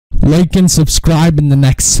like and subscribe in the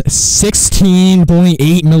next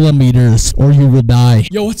 16.8 millimeters or you will die.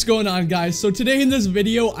 Yo, what's going on, guys? So today in this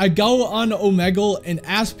video, I go on Omegle and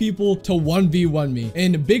ask people to 1v1 me.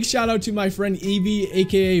 And big shout out to my friend Evie,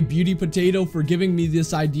 aka Beauty Potato, for giving me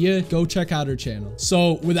this idea. Go check out her channel.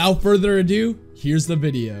 So without further ado, here's the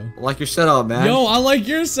video. I like your setup, man. Yo, I like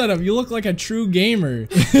your setup. You look like a true gamer.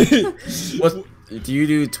 What do you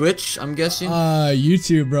do? Twitch, I'm guessing.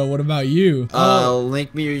 YouTube, bro. What about you?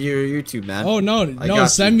 Link me your YouTube, man. Oh no,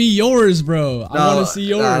 send me yours, bro. I want to see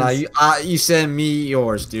yours. You send me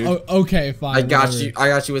yours, dude. Oh, okay, fine. I got you. I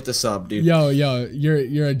got you with the sub, dude. Yo,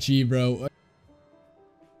 you're a G, bro.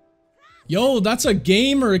 Yo, that's a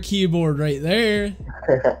gamer keyboard right there.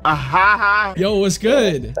 Yo, what's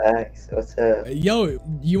good? Thanks. What's up? Yo,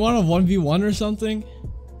 you want a 1v1 or something?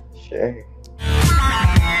 Sure.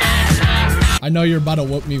 I know you're about to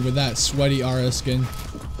whoop me with that sweaty RS skin.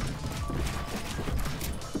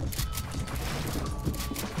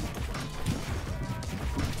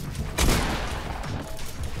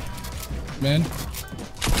 Man.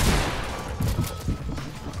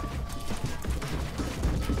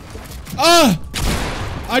 Ah!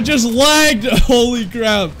 I just lagged! Holy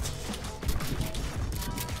crap!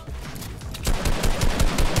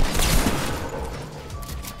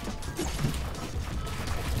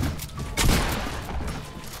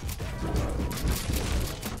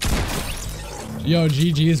 Yo,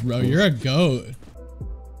 GG's, bro. You're a goat.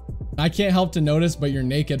 I can't help to notice, but your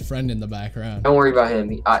naked friend in the background. Don't worry about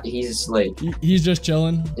him. He's asleep. He's just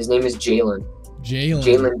chilling. His name is Jalen.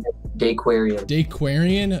 Jalen Daquarian.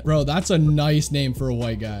 Daquarian? Bro, that's a nice name for a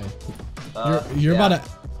white guy. You're about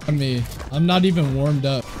to me. I'm not even warmed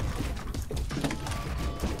up.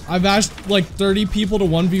 I've asked like 30 people to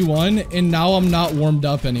 1v1 and now I'm not warmed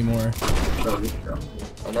up anymore.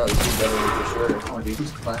 I know, this is better than for sure. Oh, dude,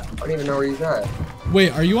 he's clap. I don't even know where he's at.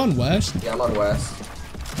 Wait, are you on West? Yeah, I'm on West.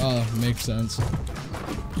 Oh, makes sense.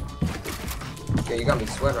 Okay, you got me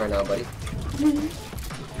sweating right now, buddy.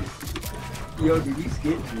 Yo, did you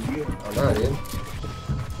skip? Oh, no, dude.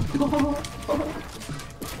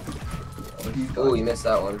 Oh, you missed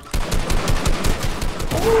that one.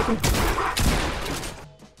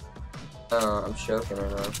 I'm choking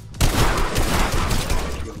right now.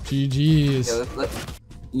 GG's.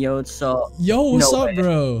 Yo, what's up? Yo, what's up,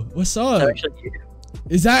 bro? What's up?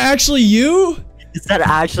 Is that actually you? Is that actually you? Is that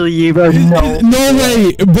actually you, bro? No. No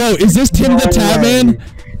way, bro. Is this Tim the Tat Man?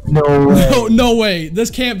 No way. No way. This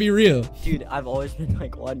can't be real. Dude, I've always been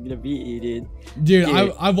like wanting to meet you, dude. Dude,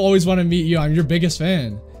 I've always wanted to meet you. I'm your biggest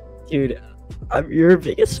fan. Dude, I'm your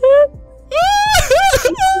biggest fan?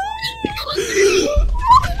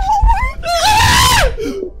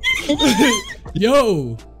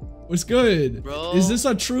 Yo, what's good? Bro. Is this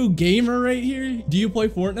a true gamer right here? Do you play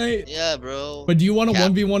Fortnite? Yeah, bro. But do you want to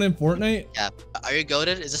 1v1 in Fortnite? Yeah. Are you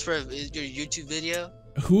goated? Is this for your YouTube video?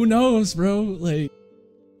 Who knows, bro? Like...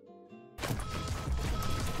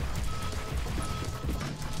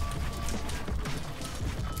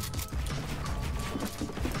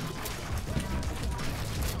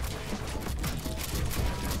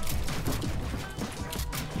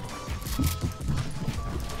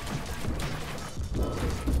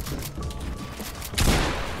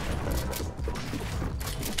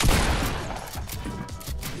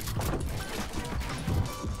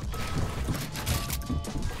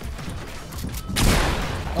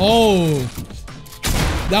 Oh,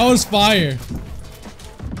 that was fire.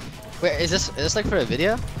 Wait, is this like for a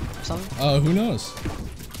video or something? Who knows?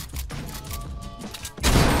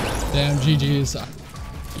 Damn, GG's.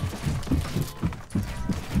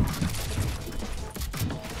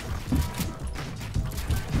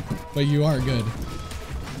 But you are good.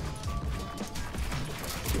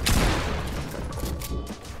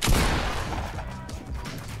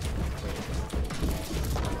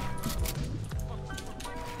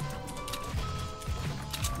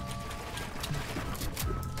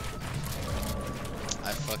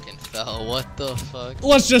 I fucking fell. What the fuck?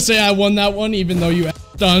 Let's just say I won that one, even though you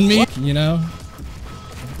on me, you know?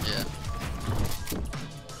 Yeah.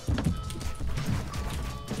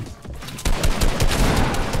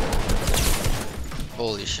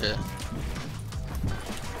 Holy shit.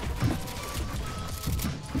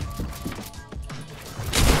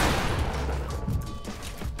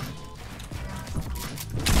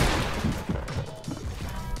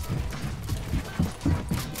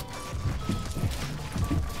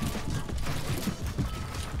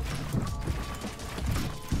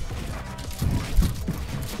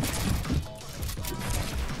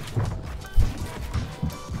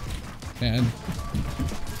 Man.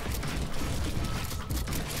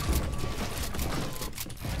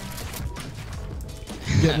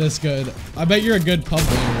 this good. I bet you're a good pub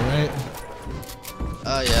player, right?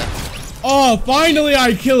 Oh, yeah. Oh, finally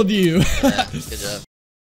I killed you. Yeah, good job.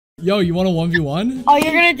 Yo, you want a 1v1? Oh,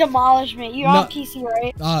 you're gonna demolish me. You're on PC,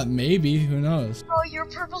 right? Maybe. Who knows? Oh, you're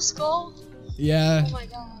purple skull? Yeah. Oh my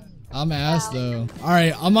god. I'm ass though.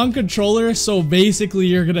 Alright, I'm on controller, so basically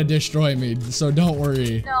you're gonna destroy me, so don't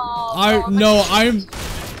worry. No.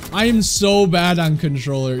 I am so bad on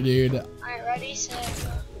controller, dude. Alright, ready, set,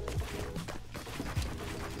 go.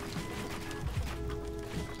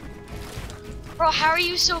 Bro, how are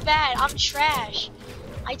you so bad? I'm trash.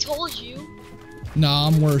 I told you. Nah,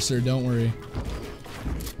 I'm worser, don't worry.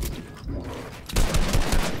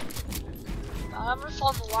 I'm gonna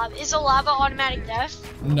fall in the lava. Is the lava automatic death?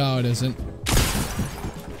 No, it isn't.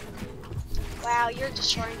 Wow, you're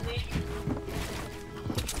destroying me.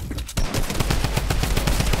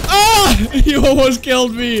 Ah! You almost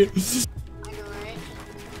killed me. I know, right?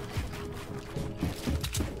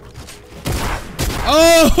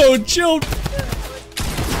 Oh, chill.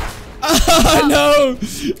 Ah, no!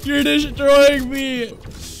 You're destroying me.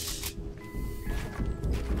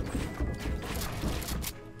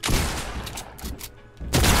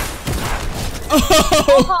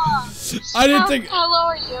 Oh! I didn't think. How low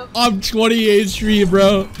are you? I'm 28th Street,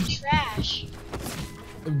 bro. Trash.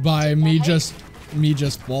 By me just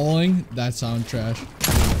falling. That sounds trash.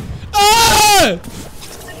 Ah!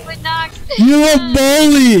 But knocked. You're a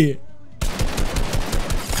bully.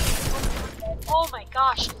 Oh my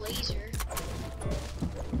gosh, laser.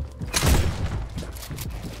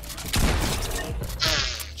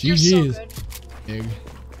 You're so GG's. good. Big.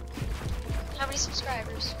 How many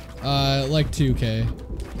subscribers? Like 2K.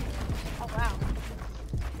 Oh wow.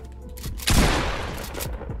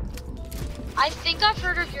 I think I've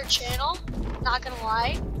heard of your channel. Not gonna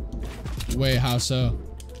lie. Wait, how so?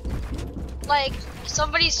 Like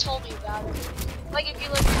somebody's told me about it. Like if you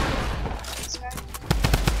look.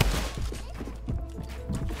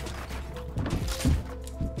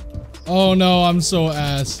 Oh no, I'm so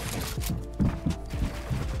ass.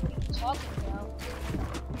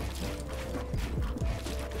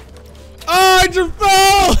 Oh, I just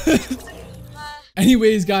fell!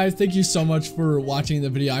 Anyways, guys, thank you so much for watching the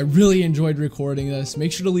video. I really enjoyed recording this.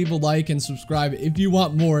 Make sure to leave a like and subscribe if you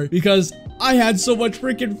want more, because I had so much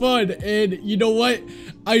freaking fun. And you know what?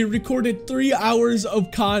 I recorded 3 hours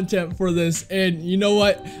of content for this, and you know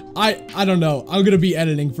what? I don't know. I'm gonna be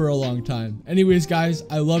editing for a long time. Anyways, guys,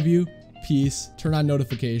 I love you. Peace. Turn on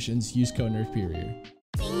notifications. Use code Nerdperior.